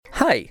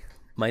Hi,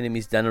 my name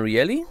is Dan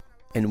Ariely,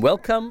 and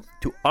welcome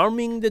to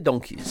Arming the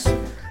Donkeys,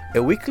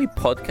 a weekly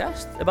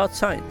podcast about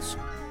science.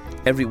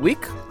 Every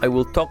week, I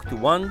will talk to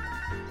one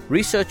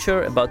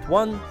researcher about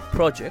one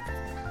project.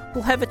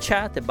 We'll have a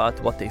chat about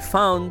what they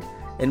found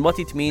and what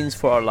it means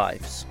for our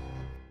lives.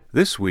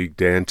 This week,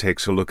 Dan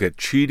takes a look at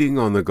cheating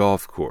on the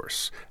golf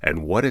course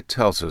and what it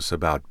tells us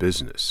about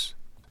business.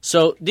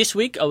 So this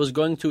week, I was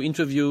going to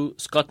interview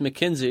Scott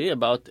McKenzie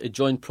about a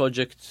joint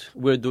project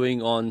we're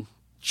doing on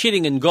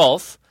cheating in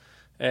golf.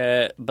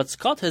 But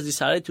Scott has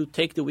decided to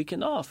take the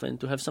weekend off and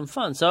to have some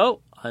fun.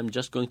 So I'm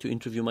just going to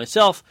interview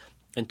myself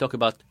and talk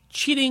about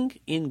cheating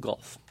in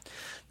golf.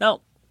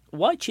 Now,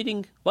 why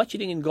cheating? Why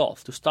cheating in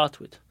golf to start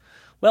with?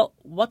 Well,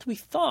 what we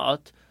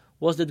thought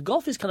was that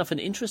golf is kind of an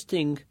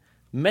interesting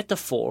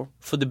metaphor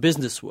for the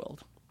business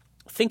world.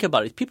 Think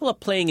about it. People are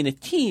playing in a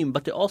team,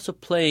 but they're also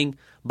playing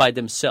by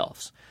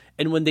themselves.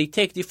 And when they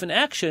take different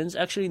actions,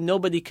 actually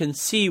nobody can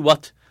see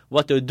what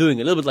they're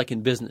doing, a little bit like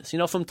in business. You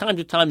know, from time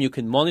to time you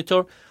can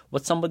monitor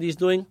what somebody is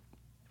doing,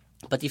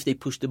 but if they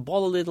push the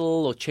ball a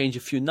little or change a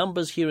few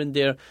numbers here and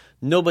there,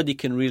 nobody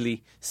can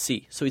really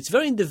see. So it's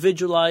very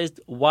individualized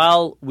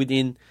while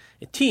within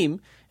a team,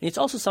 and it's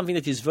also something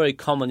that is very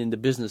common in the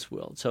business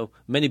world. So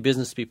many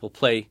business people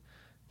play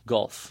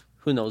golf.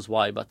 Who knows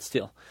why, but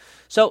still.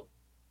 So,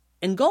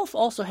 and golf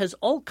also has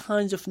all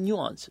kinds of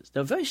nuances.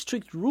 There are very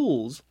strict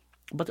rules,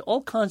 but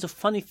all kinds of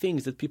funny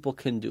things that people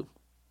can do.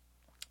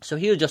 So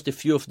here are just a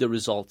few of the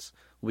results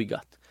we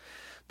got.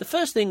 The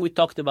first thing we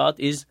talked about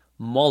is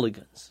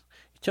mulligans.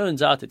 It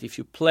turns out that if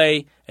you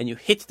play and you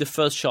hit the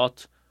first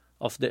shot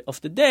of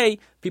the day,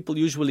 people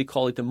usually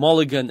call it a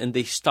mulligan and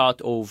they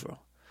start over.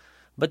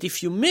 But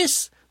if you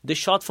miss the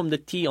shot from the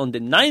tee on the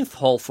 9th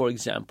hole, for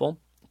example,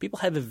 people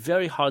have a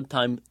very hard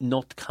time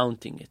not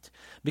counting it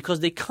because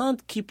they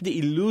can't keep the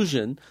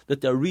illusion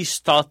that they're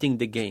restarting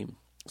the game.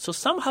 So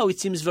somehow it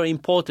seems very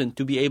important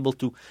to be able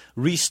to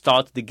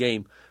restart the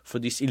game for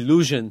this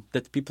illusion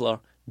that people are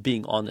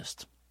being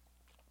honest.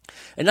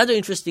 Another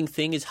interesting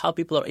thing is how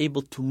people are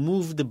able to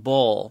move the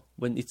ball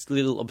when it's a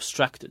little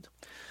obstructed.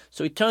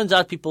 So it turns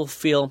out people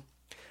feel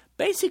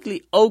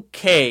basically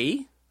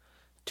okay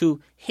to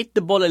hit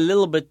the ball a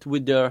little bit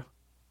with their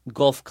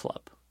golf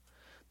club.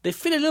 They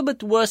feel a little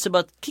bit worse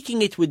about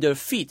kicking it with their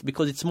feet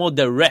because it's more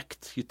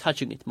direct, you're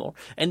touching it more.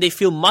 And they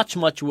feel much,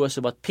 much worse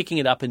about picking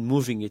it up and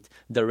moving it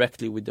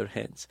directly with their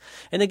hands.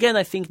 And again,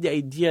 I think the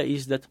idea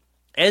is that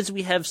as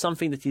we have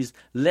something that is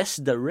less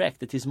direct,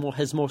 that is more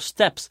has more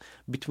steps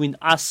between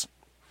us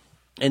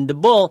and the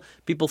ball,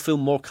 people feel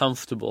more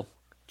comfortable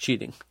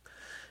cheating.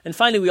 And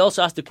finally, we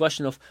also asked the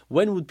question of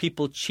when would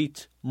people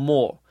cheat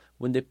more?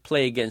 When they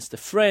play against a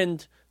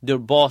friend, their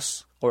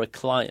boss, or a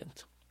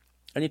client.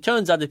 And it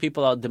turns out that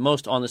people are the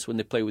most honest when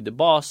they play with the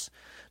boss,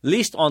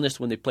 least honest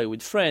when they play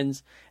with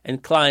friends,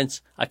 and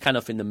clients are kind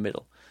of in the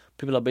middle.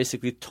 People are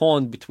basically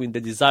torn between the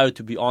desire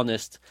to be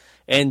honest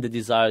and the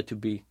desire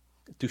to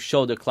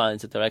show their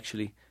clients that they're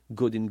actually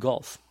good in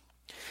golf.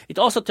 It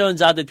also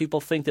turns out that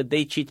people think that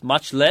they cheat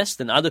much less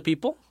than other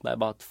people, by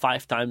about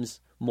 5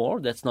 times more.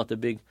 That's not a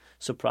big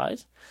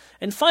surprise.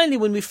 And finally,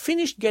 when we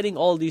finished getting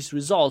all these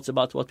results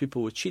about what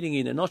people were cheating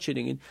in and not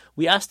cheating in,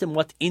 we asked them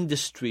what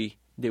industry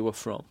they were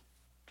from.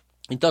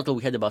 In total,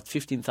 we had about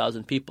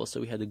 15,000 people,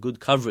 so we had a good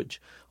coverage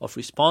of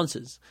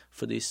responses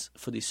for this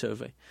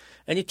survey.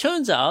 And it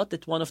turns out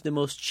that one of the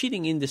most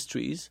cheating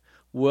industries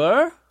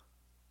were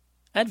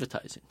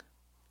advertising.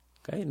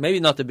 Okay, maybe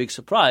not a big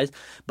surprise,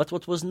 but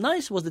what was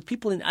nice was that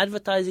people in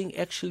advertising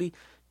actually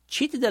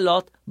cheated a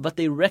lot, but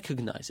they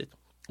recognize it.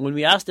 When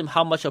we asked them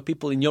how much are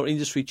people in your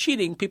industry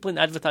cheating, people in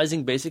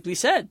advertising basically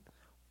said,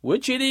 we're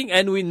cheating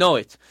and we know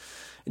it.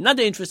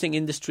 Another interesting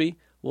industry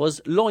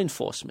was law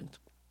enforcement.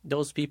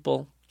 Those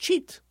people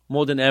cheat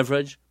more than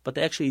average, but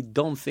they actually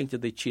don't think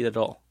that they cheat at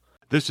all.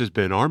 This has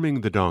been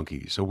Arming the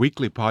Donkeys, a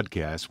weekly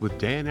podcast with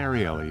Dan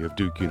Ariely of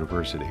Duke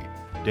University.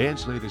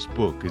 Dan's latest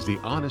book is The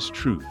Honest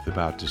Truth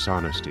About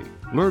Dishonesty.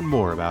 Learn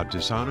more about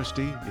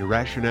dishonesty,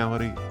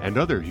 irrationality, and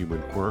other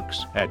human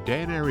quirks at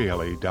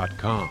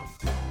danariely.com.